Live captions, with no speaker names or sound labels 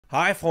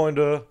Hi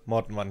Freunde,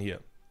 Mottenmann hier.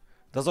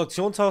 Das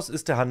Auktionshaus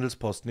ist der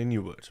Handelsposten in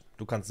New World.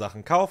 Du kannst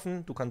Sachen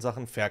kaufen, du kannst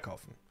Sachen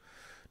verkaufen.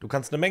 Du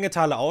kannst eine Menge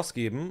Taler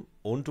ausgeben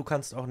und du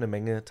kannst auch eine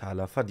Menge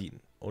Taler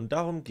verdienen. Und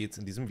darum geht es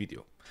in diesem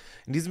Video.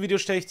 In diesem Video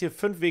stelle ich dir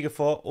 5 Wege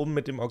vor, um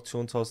mit dem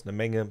Auktionshaus eine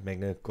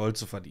Menge Gold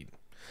zu verdienen.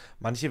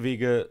 Manche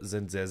Wege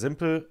sind sehr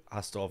simpel,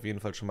 hast du auf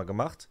jeden Fall schon mal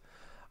gemacht.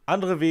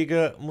 Andere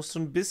Wege musst du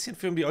ein bisschen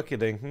für um die Ecke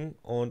denken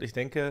und ich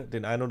denke,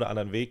 den einen oder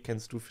anderen Weg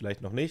kennst du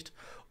vielleicht noch nicht,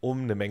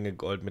 um eine Menge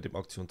Gold mit dem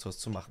Auktionshaus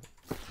zu machen.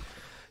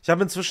 Ich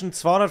habe inzwischen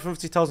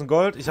 250.000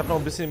 Gold, ich habe noch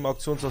ein bisschen im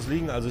Auktionshaus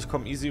liegen, also ich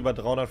komme easy über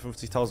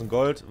 350.000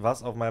 Gold,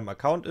 was auf meinem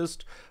Account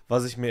ist,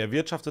 was ich mir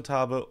erwirtschaftet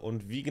habe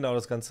und wie genau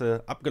das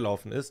Ganze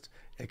abgelaufen ist,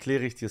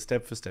 erkläre ich dir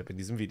Step für Step in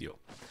diesem Video.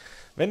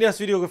 Wenn dir das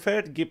Video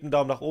gefällt, gib einen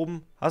Daumen nach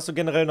oben. Hast du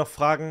generell noch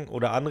Fragen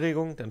oder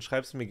Anregungen, dann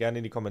schreib es mir gerne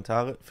in die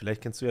Kommentare.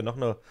 Vielleicht kennst du ja noch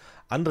eine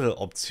andere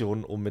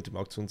Option, um mit dem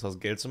Auktionshaus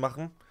Geld zu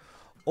machen.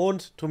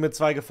 Und tu mir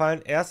 2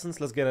 Gefallen. Erstens,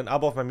 lass gerne ein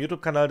Abo auf meinem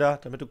YouTube-Kanal da,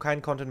 damit du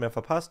keinen Content mehr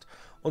verpasst.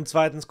 Und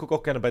zweitens, guck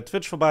auch gerne bei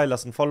Twitch vorbei,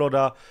 lass ein Follow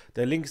da.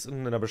 Der Link ist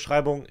unten in der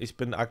Beschreibung. Ich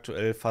bin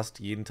aktuell fast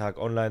jeden Tag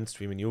online,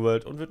 streame in New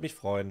World und würde mich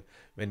freuen,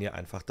 wenn ihr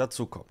einfach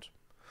dazu kommt.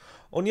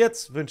 Und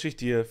jetzt wünsche ich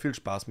dir viel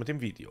Spaß mit dem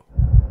Video.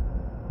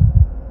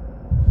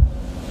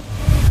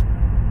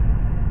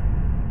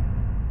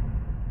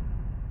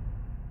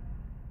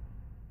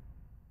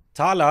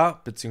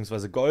 Taler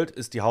bzw. Gold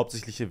ist die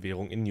hauptsächliche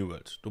Währung in New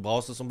World. Du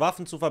brauchst es, um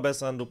Waffen zu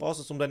verbessern, du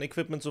brauchst es, um dein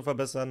Equipment zu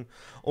verbessern,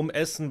 um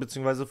Essen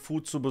bzw.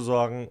 Food zu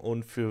besorgen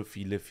und für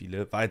viele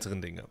weitere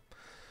Dinge.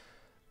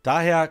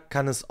 Daher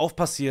kann es oft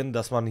passieren,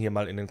 dass man hier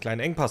mal in einen kleinen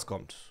Engpass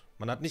kommt.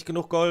 Man hat nicht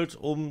genug Gold,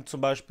 um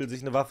zum Beispiel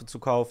sich eine Waffe zu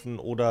kaufen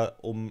oder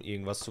um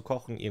irgendwas zu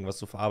kochen, irgendwas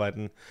zu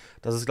verarbeiten.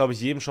 Das ist, glaube ich,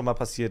 jedem schon mal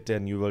passiert,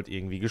 der New World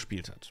irgendwie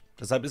gespielt hat.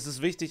 Deshalb ist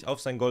es wichtig,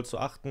 auf sein Gold zu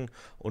achten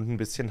und ein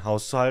bisschen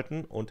Haus zu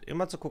halten und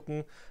immer zu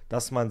gucken,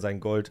 dass man sein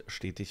Gold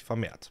stetig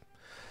vermehrt.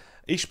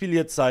 Ich spiele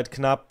jetzt seit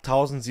knapp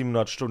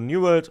 1700 Stunden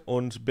New World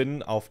und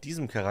bin auf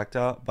diesem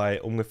Charakter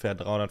bei ungefähr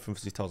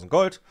 350.000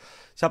 Gold.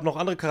 Ich habe noch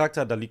andere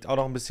Charakter, da liegt auch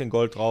noch ein bisschen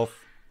Gold drauf.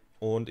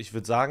 Und ich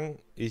würde sagen,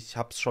 ich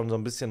habe es schon so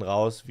ein bisschen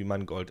raus, wie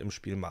man Gold im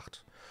Spiel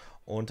macht.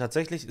 Und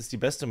tatsächlich ist die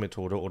beste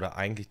Methode oder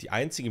eigentlich die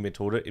einzige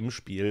Methode im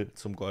Spiel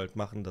zum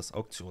Goldmachen das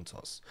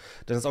Auktionshaus.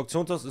 Denn das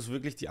Auktionshaus ist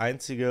wirklich die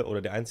einzige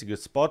oder der einzige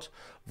Spot,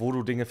 wo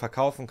du Dinge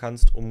verkaufen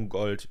kannst, um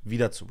Gold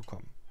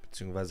wiederzubekommen.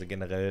 Beziehungsweise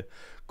generell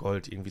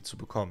Gold irgendwie zu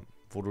bekommen.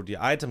 Wo du dir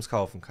Items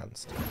kaufen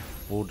kannst,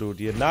 wo du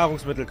dir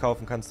Nahrungsmittel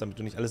kaufen kannst, damit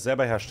du nicht alles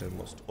selber herstellen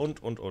musst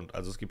und.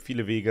 Also es gibt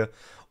viele Wege,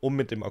 um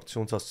mit dem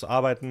Auktionshaus zu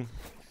arbeiten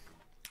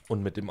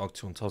und mit dem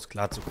Auktionshaus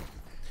klarzukommen.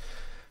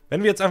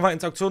 Wenn wir jetzt einfach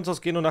ins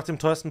Auktionshaus gehen und nach dem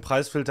teuersten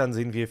Preis filtern,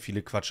 sehen wir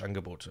viele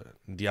Quatschangebote.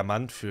 Ein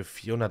Diamant für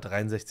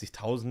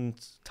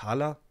 463.000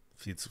 Taler?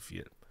 Viel zu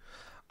viel.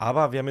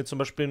 Aber wir haben hier zum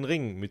Beispiel einen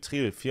Ring,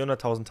 Mithril,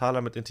 400.000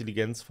 Taler mit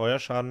Intelligenz,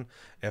 Feuerschaden,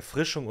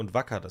 Erfrischung und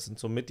Wacker. Das sind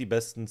somit die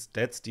besten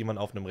Stats, die man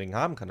auf einem Ring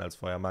haben kann als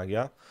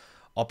Feuermagier.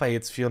 Ob er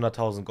jetzt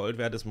 400.000 Gold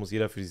wert ist, muss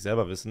jeder für sich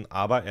selber wissen,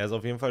 aber er ist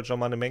auf jeden Fall schon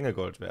mal eine Menge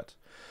Gold wert.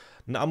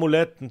 Ein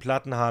Amulett, ein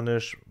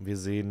Plattenharnisch, wir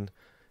sehen,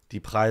 die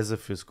Preise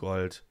fürs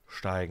Gold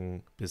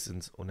steigen bis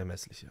ins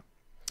Unermessliche.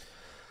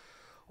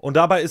 Und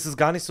dabei ist es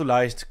gar nicht so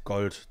leicht,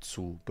 Gold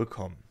zu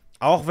bekommen.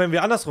 Auch wenn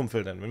wir andersrum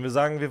filtern, wenn wir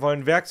sagen, wir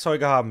wollen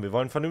Werkzeuge haben, wir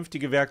wollen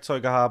vernünftige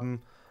Werkzeuge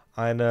haben,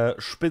 eine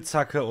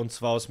Spitzhacke und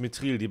zwar aus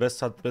Mithril, das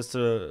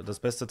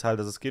beste Teil,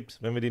 das es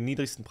gibt. Wenn wir den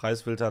niedrigsten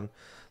Preis filtern,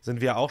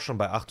 sind wir auch schon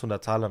bei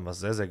 800 Talern, was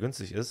sehr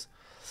günstig ist.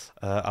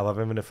 Aber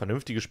wenn wir eine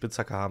vernünftige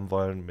Spitzhacke haben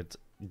wollen mit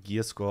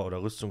Gearscore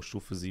oder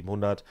Rüstungsstufe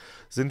 700,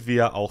 sind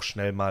wir auch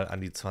schnell mal an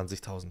die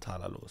 20.000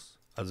 Taler los.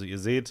 Also ihr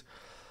seht,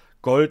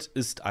 Gold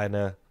ist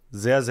eine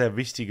sehr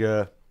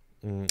wichtige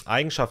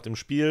Eigenschaft im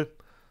Spiel,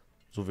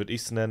 so würde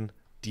ich es nennen,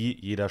 die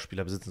jeder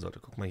Spieler besitzen sollte.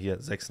 Guck mal hier,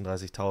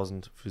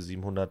 36.000 für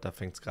 700, da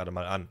fängt es gerade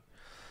mal an.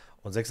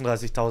 Und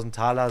 36.000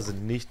 Taler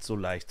sind nicht so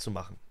leicht zu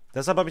machen.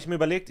 Deshalb habe ich mir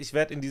überlegt, ich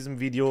werde in diesem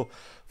Video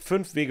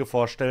 5 Wege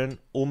vorstellen,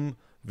 um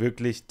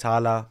wirklich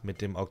Taler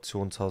mit dem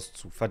Auktionshaus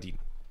zu verdienen.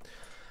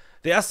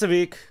 Der erste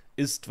Weg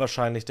ist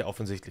wahrscheinlich der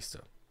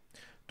offensichtlichste.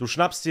 Du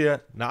schnappst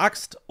dir eine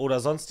Axt oder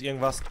sonst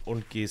irgendwas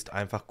und gehst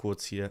einfach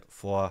kurz hier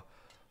vor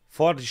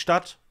die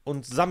Stadt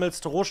und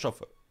sammelst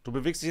Rohstoffe. Du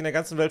bewegst dich in der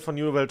ganzen Welt von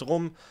New World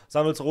rum,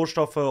 sammelst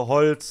Rohstoffe,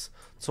 Holz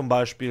zum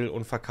Beispiel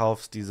und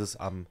verkaufst dieses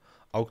am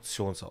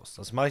Auktionshaus.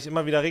 Das mache ich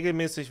immer wieder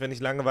regelmäßig, wenn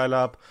ich Langeweile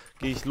habe,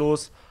 gehe ich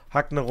los,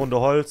 hack eine Runde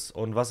Holz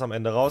und was am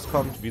Ende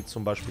rauskommt, wie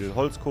zum Beispiel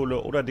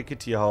Holzkohle oder dicke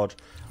Tierhaut,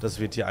 das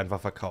wird hier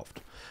einfach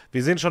verkauft.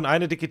 Wir sehen schon,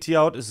 eine dicke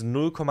Tierhaut ist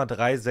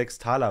 0,36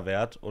 Taler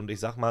wert und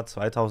ich sag mal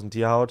 2000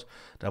 Tierhaut,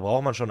 da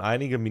braucht man schon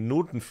einige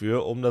Minuten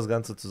für, um das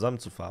Ganze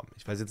zusammenzufarmen.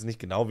 Ich weiß jetzt nicht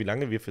genau, wie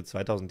lange wir für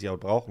 2000 Tierhaut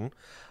brauchen,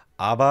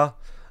 aber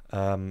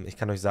ich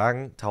kann euch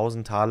sagen,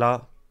 1000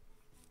 Taler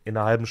in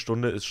einer halben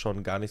Stunde ist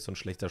schon gar nicht so ein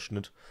schlechter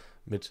Schnitt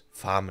mit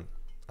Farmen.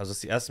 Also das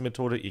ist die erste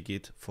Methode, ihr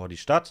geht vor die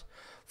Stadt,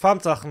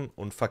 farmt Sachen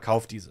und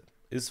verkauft diese.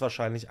 Ist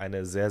wahrscheinlich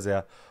eine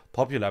sehr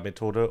popular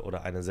Methode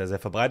oder eine sehr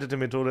verbreitete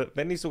Methode,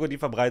 wenn nicht sogar die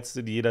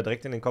verbreitetste, die jeder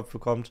direkt in den Kopf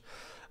bekommt.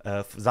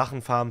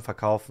 Sachen farmen,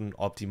 verkaufen,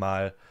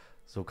 optimal,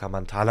 so kann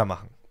man Taler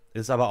machen.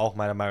 Ist aber auch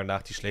meiner Meinung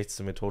nach die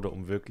schlechteste Methode,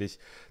 um wirklich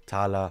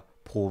Taler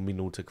pro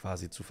Minute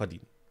quasi zu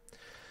verdienen.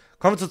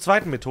 Kommen wir zur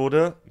zweiten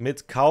Methode,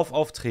 mit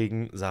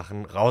Kaufaufträgen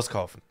Sachen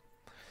rauskaufen.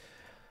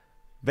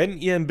 Wenn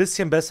ihr ein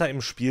bisschen besser im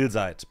Spiel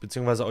seid,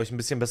 beziehungsweise euch ein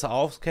bisschen besser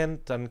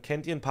auskennt, dann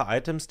kennt ihr ein paar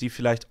Items, die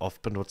vielleicht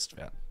oft benutzt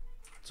werden.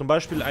 Zum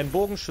Beispiel ein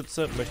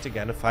Bogenschütze möchte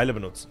gerne Pfeile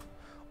benutzen,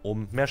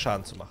 um mehr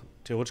Schaden zu machen.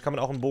 Theoretisch kann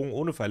man auch einen Bogen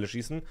ohne Pfeile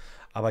schießen,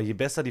 aber je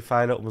besser die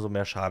Pfeile, umso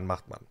mehr Schaden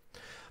macht man.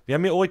 Wir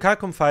haben hier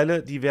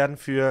Orikalkum-Pfeile, die werden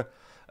für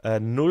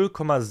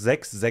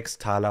 0,66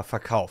 Taler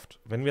verkauft.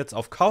 Wenn wir jetzt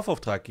auf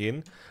Kaufauftrag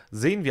gehen,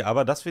 sehen wir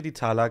aber, dass wir die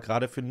Taler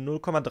gerade für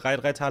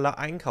 0,33 Taler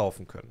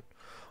einkaufen können.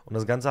 Und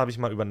das Ganze habe ich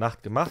mal über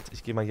Nacht gemacht.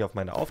 Ich gehe mal hier auf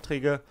meine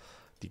Aufträge,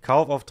 die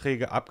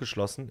Kaufaufträge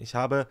abgeschlossen. Ich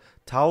habe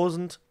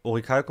 1000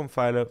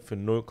 Orikalkum-Pfeile für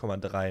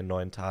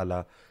 0,39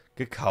 Taler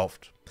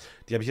gekauft.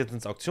 Die habe ich jetzt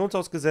ins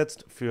Auktionshaus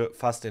gesetzt für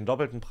fast den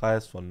doppelten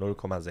Preis von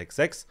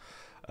 0,66,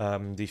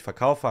 die ich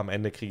verkaufe. Am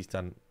Ende kriege ich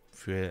dann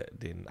für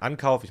den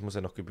Ankauf, ich muss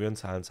ja noch Gebühren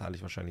zahlen, zahle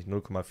ich wahrscheinlich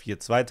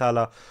 0,42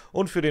 Taler.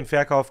 Und für den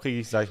Verkauf kriege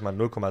ich, sage ich mal,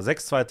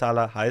 0,62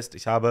 Taler. Heißt,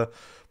 ich habe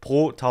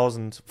pro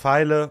 1000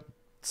 Pfeile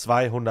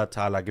 200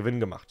 Taler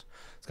Gewinn gemacht.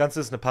 Das Ganze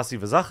ist eine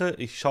passive Sache.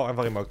 Ich schaue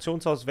einfach im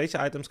Auktionshaus, welche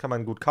Items kann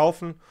man gut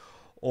kaufen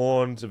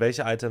und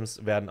welche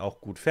Items werden auch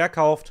gut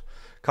verkauft.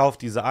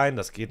 Kauft diese ein,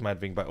 das geht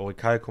meinetwegen bei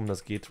Orikalkum,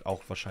 das geht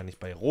auch wahrscheinlich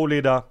bei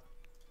Rohleder.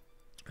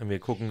 Wenn wir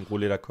gucken,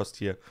 Rohleder kostet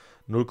hier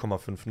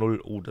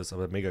 0,50, oh, das ist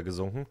aber mega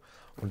gesunken.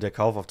 Und der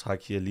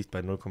Kaufauftrag hier liegt bei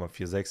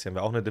 0,46. Hier haben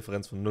wir auch eine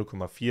Differenz von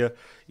 0,4.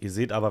 Ihr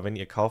seht aber, wenn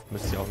ihr kauft,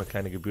 müsst ihr auch eine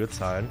kleine Gebühr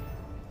zahlen.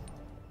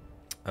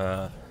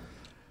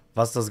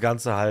 Was das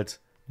Ganze halt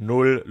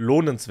null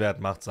lohnenswert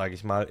macht, sage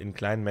ich mal, in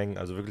kleinen Mengen,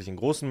 also wirklich in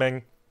großen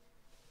Mengen.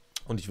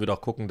 Und ich würde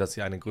auch gucken, dass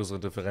ihr eine größere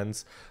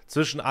Differenz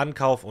zwischen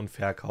Ankauf und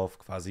Verkauf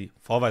quasi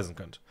vorweisen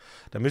könnt.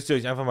 Da müsst ihr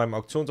euch einfach mal im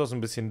Auktionshaus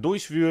ein bisschen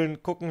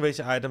durchwühlen, gucken,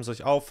 welche Items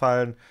euch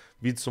auffallen,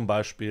 wie zum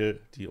Beispiel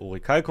die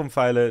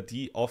Orikalkum-Pfeile,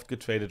 die oft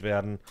getradet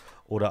werden,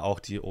 oder auch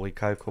die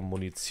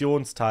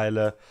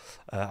Orikalkum-Munitionsteile.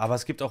 Aber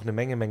es gibt auch eine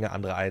Menge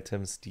andere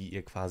Items, die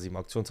ihr quasi im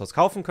Auktionshaus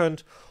kaufen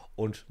könnt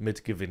und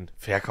mit Gewinn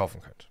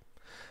verkaufen könnt.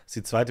 Das ist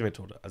die zweite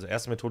Methode. Also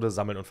erste Methode,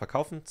 sammeln und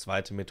verkaufen.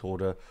 Zweite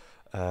Methode,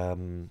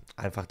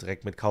 einfach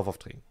direkt mit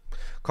Kaufaufträgen.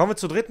 Kommen wir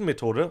zur dritten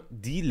Methode.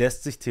 Die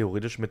lässt sich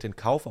theoretisch mit den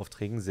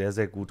Kaufaufträgen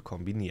sehr gut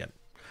kombinieren.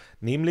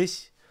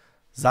 Nämlich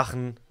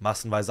Sachen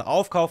massenweise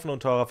aufkaufen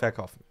und teurer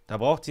verkaufen. Da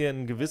braucht ihr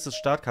ein gewisses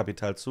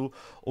Startkapital zu,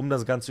 um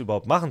das Ganze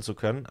überhaupt machen zu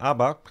können.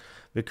 Aber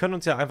wir können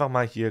uns ja einfach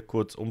mal hier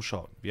kurz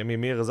umschauen. Wir haben hier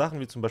mehrere Sachen,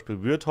 wie zum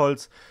Beispiel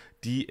Würtholz,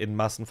 die in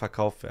Massen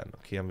verkauft werden.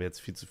 Okay, haben wir jetzt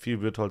viel zu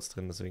viel Würtholz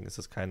drin, deswegen ist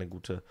das keine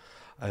gute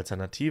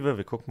Alternative.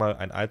 Wir gucken mal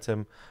ein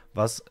Item,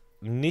 was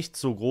nicht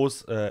so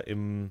groß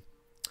im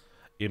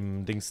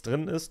Dings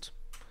drin ist.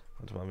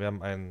 Warte mal, wir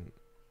haben einen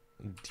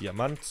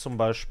Diamant zum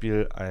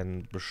Beispiel,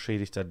 ein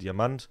beschädigter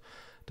Diamant.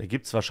 Da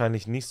gibt es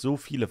wahrscheinlich nicht so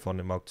viele von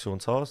im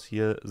Auktionshaus.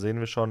 Hier sehen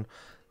wir schon,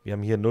 wir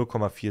haben hier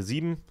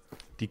 0,47.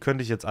 Die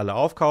könnte ich jetzt alle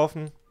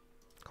aufkaufen.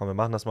 Komm, wir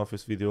machen das mal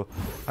fürs Video.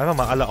 Einfach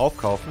mal alle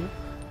aufkaufen.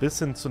 Bis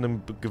hin zu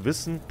einem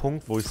gewissen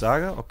Punkt, wo ich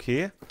sage,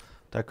 okay,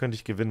 da könnte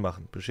ich Gewinn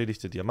machen.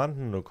 Beschädigte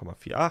Diamanten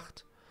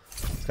 0,48.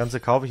 Das Ganze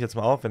kaufe ich jetzt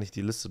mal auf, wenn ich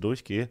die Liste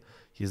durchgehe.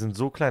 Hier sind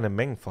so kleine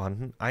Mengen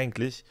vorhanden.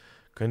 Eigentlich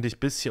könnte ich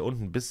bis hier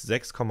unten, bis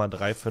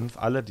 6,35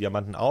 alle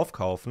Diamanten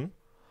aufkaufen.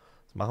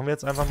 Das machen wir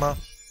jetzt einfach mal.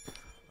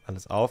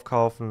 Alles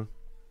aufkaufen.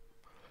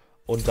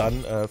 Und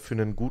dann für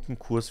einen guten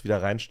Kurs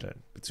wieder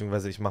reinstellen.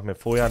 Beziehungsweise ich mache mir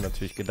vorher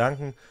natürlich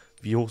Gedanken,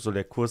 wie hoch soll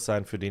der Kurs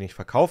sein, für den ich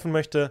verkaufen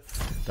möchte,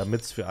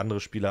 damit es für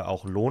andere Spieler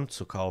auch lohnt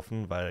zu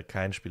kaufen, weil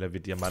kein Spieler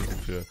wird Diamanten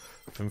für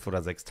 5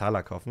 oder 6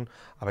 Taler kaufen.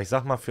 Aber ich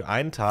sag mal, für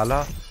 1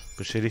 Taler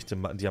beschädigte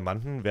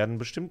Diamanten werden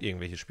bestimmt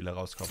irgendwelche Spieler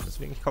rauskaufen.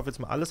 Deswegen, ich kaufe jetzt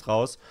mal alles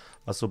raus,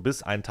 was so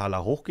bis 1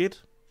 Taler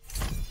hochgeht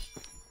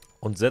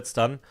und setze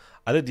dann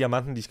alle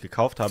Diamanten, die ich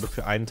gekauft habe,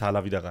 für 1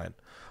 Taler wieder rein.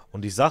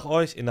 Und ich sag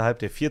euch, innerhalb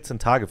der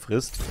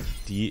 14-Tage-Frist,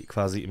 die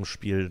quasi im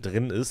Spiel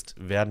drin ist,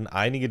 werden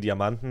einige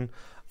Diamanten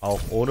auch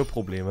ohne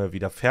Probleme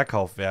wieder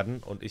verkauft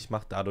werden und ich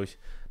mache dadurch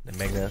eine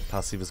Menge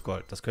passives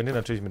Gold. Das könnt ihr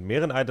natürlich mit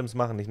mehreren Items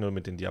machen, nicht nur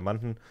mit den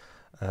Diamanten,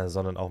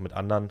 sondern auch mit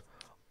anderen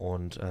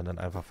und dann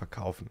einfach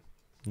verkaufen.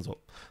 So.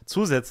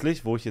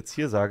 Zusätzlich, wo ich jetzt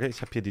hier sage,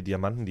 ich habe hier die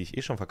Diamanten, die ich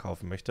eh schon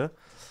verkaufen möchte,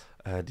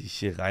 die ich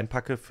hier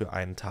reinpacke für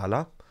 1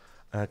 Taler,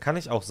 kann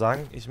ich auch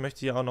sagen, ich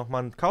möchte hier auch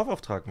nochmal einen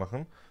Kaufauftrag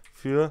machen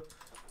für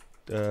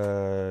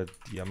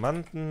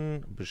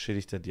Diamanten,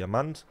 beschädigter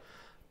Diamant.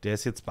 Der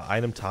ist jetzt bei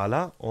 1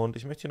 Taler und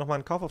ich möchte hier nochmal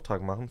einen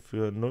Kaufauftrag machen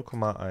für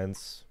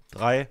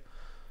 0,13.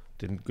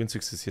 Den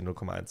günstigste ist hier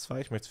 0,12.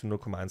 Ich möchte es für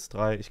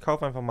 0,13. Ich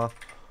kaufe einfach mal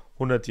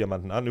 100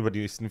 Diamanten an über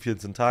die nächsten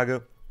 14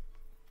 Tage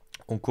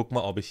und gucke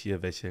mal, ob ich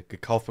hier welche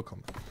gekauft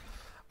bekomme.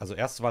 Also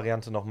erste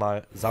Variante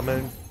nochmal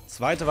sammeln.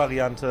 Zweite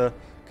Variante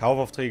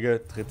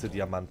Kaufaufträge.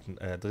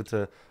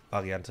 Dritte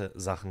Variante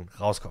Sachen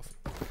rauskaufen.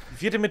 Die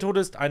vierte Methode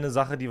ist eine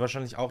Sache, die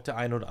wahrscheinlich auch der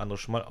eine oder andere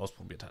schon mal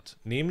ausprobiert hat.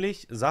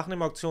 Nämlich Sachen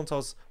im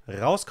Auktionshaus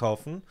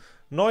rauskaufen,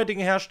 neue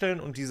Dinge herstellen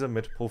und diese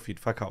mit Profit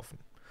verkaufen.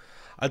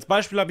 Als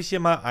Beispiel habe ich hier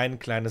mal ein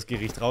kleines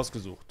Gericht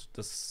rausgesucht.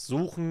 Das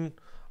Suchen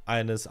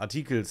eines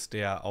Artikels,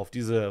 der auf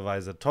diese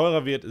Weise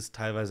teurer wird, ist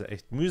teilweise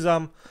echt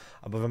mühsam.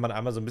 Aber wenn man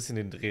einmal so ein bisschen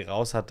den Dreh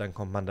raus hat, dann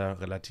kommt man da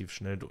relativ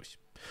schnell durch.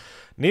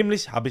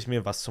 Nämlich habe ich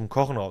mir was zum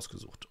Kochen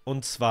rausgesucht.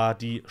 Und zwar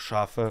die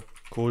scharfe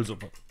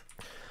Kohlsuppe.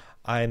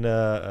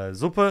 Eine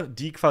Suppe,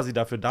 die quasi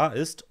dafür da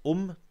ist,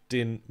 um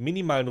den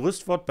minimalen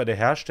Rüstwert bei der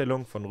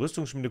Herstellung von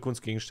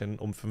Rüstungsschmiedekunstgegenständen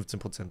um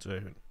 15% zu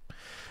erhöhen.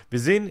 Wir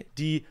sehen,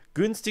 die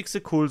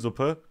günstigste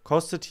Kohlsuppe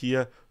kostet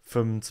hier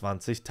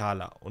 25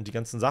 Taler. Und die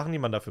ganzen Sachen, die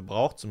man dafür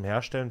braucht zum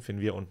Herstellen,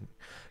 finden wir unten.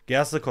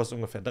 Gerste kostet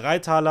ungefähr 3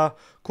 Taler,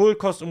 Kohl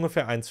kostet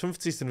ungefähr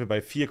 1,50, sind wir bei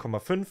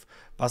 4,5.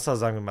 Wasser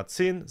sagen wir mal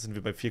 10, sind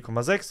wir bei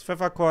 4,6.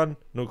 Pfefferkorn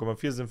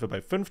 0,4 sind wir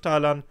bei 5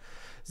 Talern.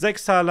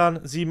 6 Talern,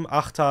 7,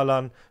 8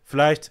 Talern.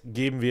 Vielleicht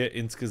geben wir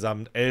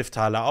insgesamt 11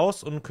 Taler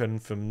aus und können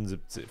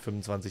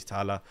 25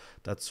 Taler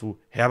dazu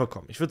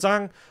herbekommen. Ich würde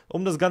sagen,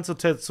 um das Ganze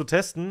zu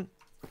testen,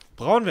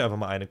 brauchen wir einfach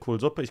mal eine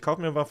Kohlsuppe. Ich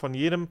kaufe mir mal von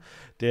jedem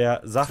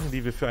der Sachen,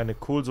 die wir für eine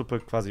Kohlsuppe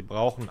quasi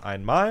brauchen,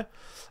 einmal.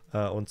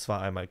 Und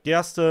zwar einmal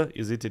Gerste.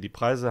 Ihr seht hier die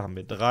Preise, haben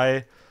wir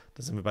 3.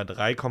 Da sind wir bei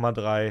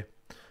 3,3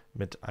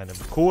 mit einem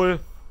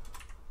Kohl.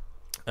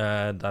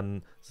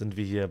 Dann sind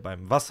wir hier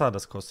beim Wasser,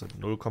 das kostet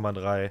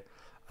 0,3.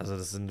 Also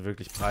das sind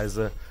wirklich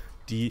Preise,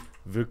 die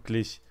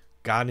wirklich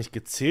gar nicht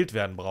gezählt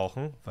werden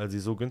brauchen, weil sie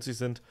so günstig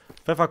sind.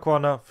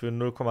 Pfefferkörner für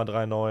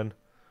 0,39.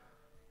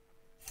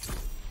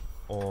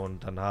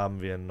 Und dann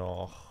haben wir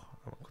noch,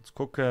 mal kurz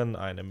gucken,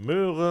 eine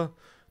Möhre,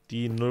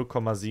 die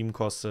 0,7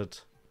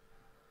 kostet.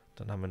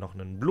 Dann haben wir noch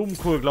einen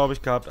Blumenkohl, glaube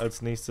ich, gehabt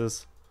als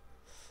nächstes.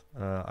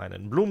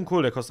 Einen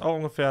Blumenkohl, der kostet auch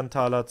ungefähr einen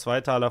Taler,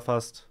 2 Taler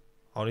fast.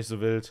 Auch nicht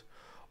so wild.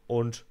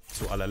 Und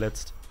zu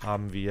allerletzt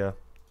haben wir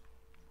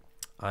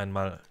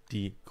einmal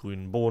die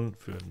grünen Bohnen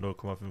für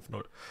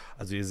 0,50.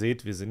 Also ihr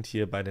seht, wir sind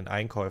hier bei den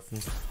Einkäufen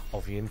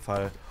auf jeden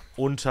Fall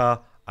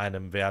unter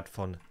einem Wert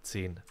von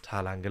 10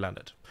 Talern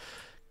gelandet.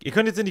 Ihr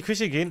könnt jetzt in die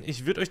Küche gehen.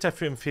 Ich würde euch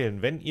dafür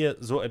empfehlen, wenn ihr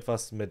so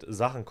etwas mit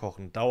Sachen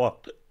kochen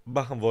dauerhaft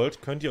machen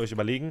wollt, könnt ihr euch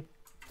überlegen,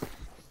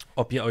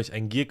 ob ihr euch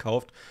ein Gier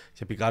kauft.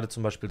 Ich habe hier gerade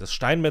zum Beispiel das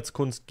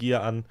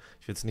Steinmetzkunst-Gier an.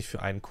 Ich will jetzt nicht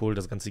für einen Kohl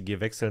das ganze Gier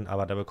wechseln,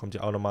 aber da bekommt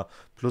ihr auch nochmal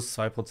plus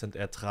 2%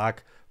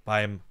 Ertrag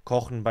beim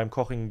Kochen, beim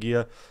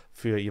Kochen-Gier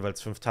für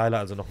jeweils 5 Teile,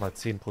 also nochmal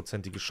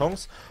 10%ige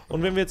Chance.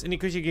 Und wenn wir jetzt in die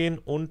Küche gehen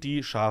und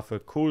die scharfe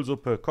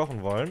Kohlsuppe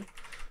kochen wollen,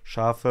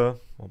 scharfe,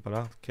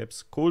 hoppala,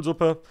 Caps,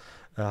 Kohlsuppe,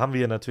 haben wir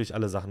hier natürlich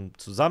alle Sachen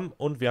zusammen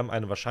und wir haben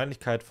eine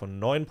Wahrscheinlichkeit von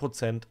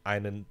 9%,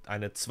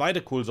 eine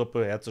zweite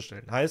Kohlsuppe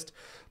herzustellen. Heißt,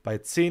 bei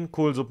 10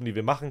 Kohlsuppen, die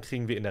wir machen,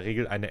 kriegen wir in der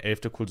Regel eine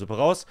 11. Kohlsuppe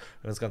raus.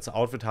 Wenn wir das ganze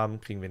Outfit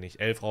haben, kriegen wir nicht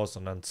 11 raus,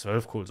 sondern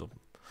 12 Kohlsuppen.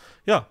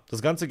 Ja,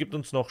 das Ganze gibt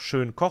uns noch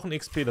schön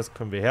Kochen-XP, das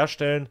können wir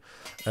herstellen.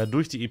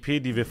 Durch die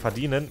IP, die wir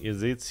verdienen, ihr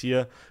seht es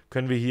hier,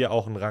 können wir hier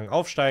auch einen Rang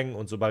aufsteigen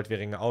und sobald wir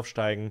Ränge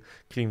aufsteigen,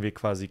 kriegen wir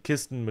quasi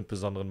Kisten mit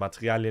besonderen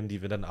Materialien,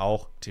 die wir dann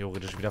auch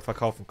theoretisch wieder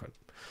verkaufen können.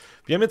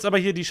 Wir haben jetzt aber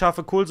hier die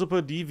scharfe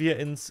Kohlsuppe, die wir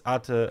ins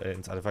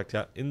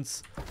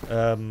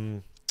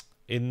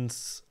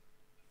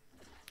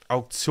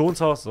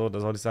Auktionshaus, so,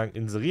 das wollte ich sagen,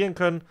 inserieren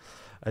können.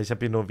 Ich habe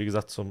hier nur, wie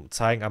gesagt, zum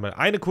Zeigen einmal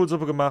eine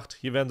Kohlsuppe gemacht.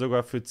 Hier werden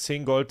sogar für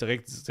 10 Gold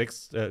direkt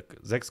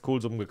 6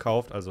 Kohlsuppen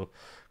gekauft. Also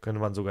könnte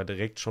man sogar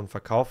direkt schon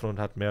verkaufen und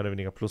hat mehr oder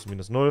weniger plus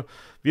minus 0.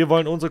 Wir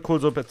wollen unsere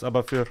Kohlsuppe jetzt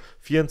aber für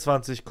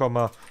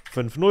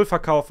 24,50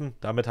 verkaufen.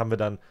 Damit haben wir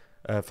dann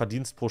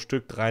Verdienst pro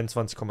Stück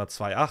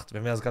 23,28.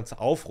 Wenn wir das Ganze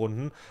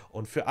aufrunden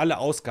und für alle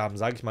Ausgaben,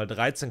 sage ich mal,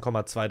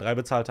 13,23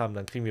 bezahlt haben,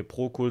 dann kriegen wir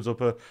pro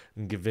Kohlsuppe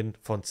einen Gewinn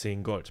von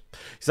 10 Gold.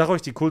 Ich sage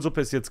euch, die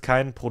Kohlsuppe ist jetzt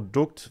kein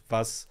Produkt,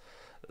 was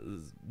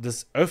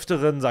des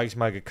Öfteren, sage ich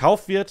mal,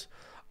 gekauft wird.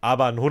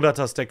 Aber ein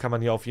 100er-Stack kann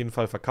man hier auf jeden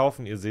Fall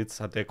verkaufen. Ihr seht,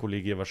 hat der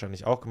Kollege hier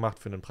wahrscheinlich auch gemacht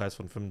für einen Preis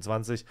von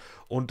 25.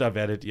 Und da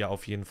werdet ihr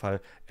auf jeden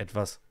Fall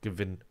etwas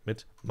Gewinn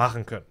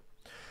mitmachen können.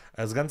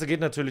 Das Ganze geht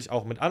natürlich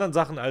auch mit anderen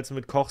Sachen als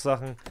mit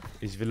Kochsachen.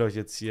 Ich will euch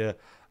jetzt hier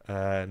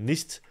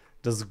nicht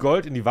das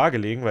Gold in die Waage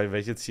legen, weil wenn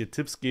ich jetzt hier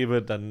Tipps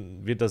gebe,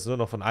 dann wird das nur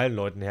noch von allen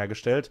Leuten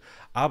hergestellt.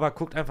 Aber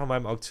guckt einfach mal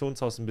im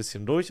Auktionshaus ein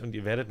bisschen durch und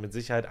ihr werdet mit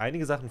Sicherheit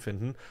einige Sachen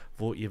finden,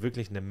 wo ihr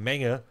wirklich eine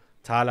Menge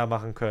Taler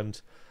machen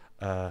könnt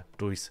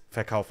durchs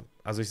Verkaufen.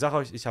 Also ich sage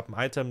euch, ich habe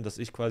ein Item, das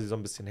ich quasi so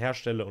ein bisschen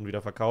herstelle und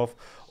wieder verkaufe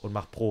und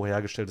mache pro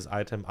hergestelltes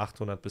Item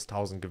 800 bis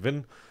 1000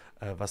 Gewinn,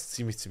 was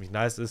ziemlich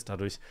nice ist.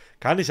 Dadurch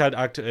kann ich halt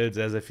aktuell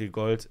sehr, sehr viel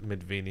Gold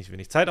mit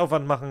wenig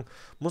Zeitaufwand machen.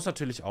 Muss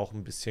natürlich auch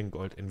ein bisschen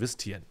Gold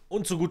investieren.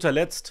 Und zu guter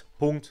Letzt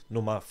Punkt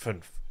Nummer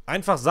 5.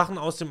 Einfach Sachen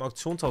aus dem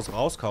Auktionshaus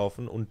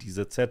rauskaufen und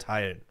diese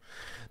zerteilen.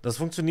 Das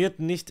funktioniert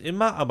nicht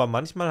immer, aber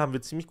manchmal haben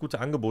wir ziemlich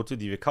gute Angebote,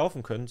 die wir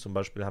kaufen können. Zum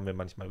Beispiel haben wir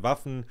manchmal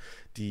Waffen,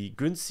 die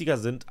günstiger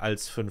sind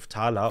als 5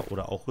 Taler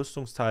oder auch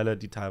Rüstungsteile,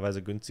 die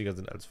teilweise günstiger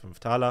sind als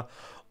 5 Taler.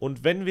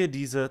 Und wenn wir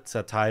diese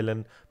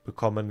zerteilen,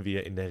 bekommen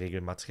wir in der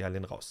Regel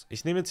Materialien raus.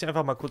 Ich nehme jetzt hier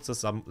einfach mal kurz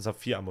das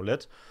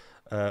Saphir-Amulett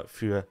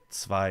für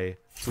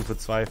Stufe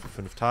 2 für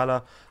 5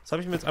 Taler. Das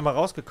habe ich mir jetzt einmal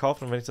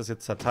rausgekauft und wenn ich das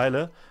jetzt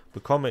zerteile,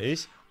 bekomme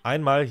ich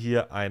einmal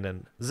hier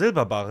einen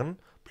Silberbarren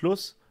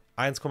plus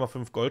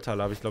 1,5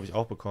 Goldtaler habe ich, glaube ich,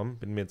 auch bekommen.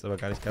 Bin mir jetzt aber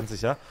gar nicht ganz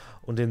sicher.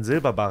 Und den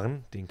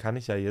Silberbarren, den kann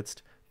ich ja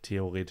jetzt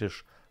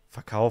theoretisch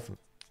verkaufen.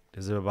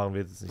 Der Silberbarren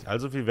wird jetzt nicht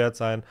allzu viel wert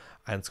sein.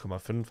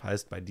 1,5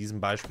 heißt, bei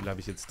diesem Beispiel habe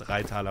ich jetzt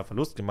 3 Taler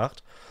Verlust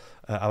gemacht.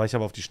 Aber ich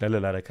habe auf die Schnelle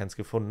leider keins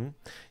gefunden.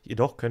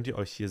 Jedoch könnt ihr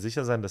euch hier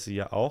sicher sein, dass ihr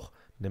ja auch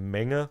eine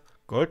Menge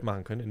Gold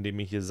machen könnt, indem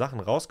ihr hier Sachen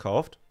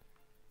rauskauft.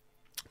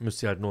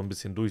 Müsst ihr halt nur ein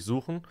bisschen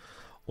durchsuchen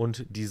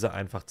und diese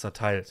einfach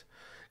zerteilt.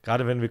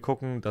 Gerade wenn wir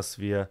gucken, dass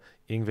wir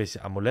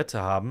irgendwelche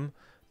Amulette haben,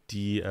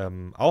 die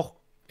auch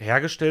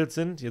hergestellt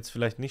sind, jetzt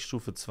vielleicht nicht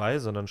Stufe 2,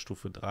 sondern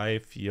Stufe 3,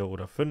 4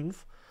 oder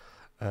 5.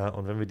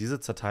 Und wenn wir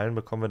diese zerteilen,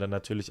 bekommen wir dann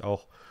natürlich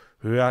auch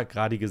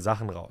höhergradige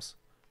Sachen raus.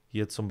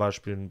 Hier zum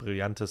Beispiel ein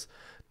brillantes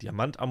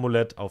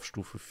Diamantamulett auf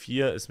Stufe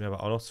 4, ist mir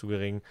aber auch noch zu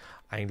gering.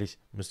 Eigentlich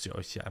müsst ihr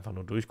euch hier einfach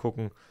nur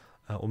durchgucken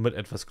und mit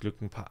etwas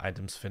Glück ein paar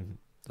Items finden.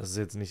 Das ist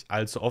jetzt nicht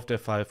allzu oft der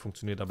Fall,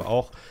 funktioniert aber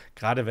auch.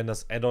 Gerade wenn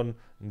das Add-on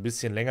ein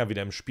bisschen länger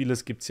wieder im Spiel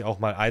ist, gibt es ja auch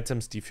mal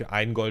Items, die für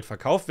 1 Gold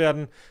verkauft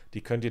werden.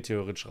 Die könnt ihr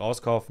theoretisch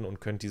rauskaufen und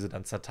könnt diese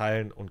dann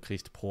zerteilen und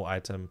kriegt pro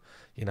Item,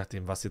 je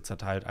nachdem was ihr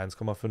zerteilt,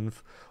 1,5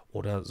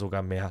 oder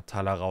sogar mehr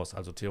Taler raus.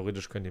 Also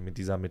theoretisch könnt ihr mit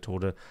dieser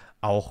Methode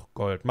auch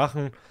Gold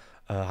machen.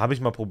 Habe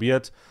ich mal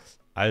probiert,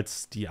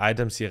 als die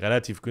Items hier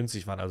relativ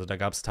günstig waren. Also da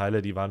gab es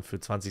Teile, die waren für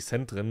 20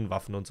 Cent drin,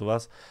 Waffen und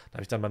sowas. Da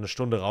habe ich dann mal eine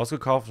Stunde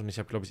rausgekauft und ich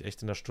habe, glaube ich,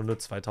 echt in der Stunde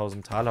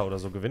 2000 Taler oder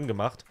so Gewinn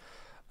gemacht.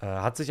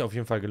 Hat sich auf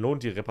jeden Fall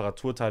gelohnt. Die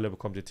Reparaturteile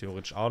bekommt ihr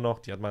theoretisch auch noch.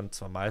 Die hat man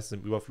zwar meistens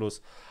im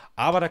Überfluss,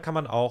 aber da kann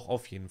man auch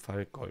auf jeden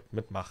Fall Gold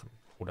mitmachen.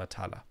 Oder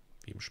Taler,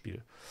 wie im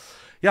Spiel.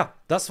 Ja,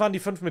 das waren die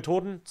 5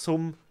 Methoden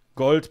zum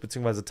Gold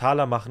bzw.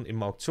 Taler machen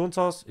im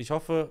Auktionshaus. Ich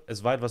hoffe,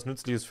 es war etwas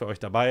Nützliches für euch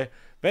dabei.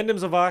 Wenn dem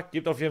so war,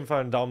 gebt auf jeden Fall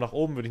einen Daumen nach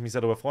oben, würde ich mich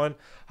sehr darüber freuen.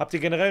 Habt ihr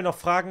generell noch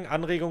Fragen,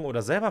 Anregungen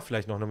oder selber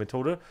vielleicht noch eine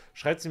Methode?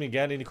 Schreibt sie mir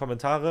gerne in die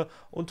Kommentare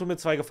und tut mir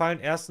 2 Gefallen.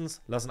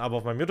 Erstens, lasst ein Abo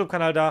auf meinem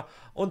YouTube-Kanal da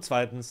und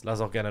zweitens,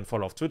 lasst auch gerne ein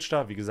Follow auf Twitch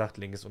da. Wie gesagt,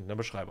 Link ist unten in der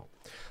Beschreibung.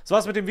 Das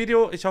war's mit dem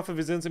Video. Ich hoffe,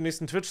 wir sehen uns im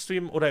nächsten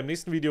Twitch-Stream oder im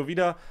nächsten Video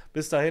wieder.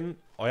 Bis dahin,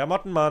 euer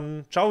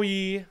Mottenmann. Ciao!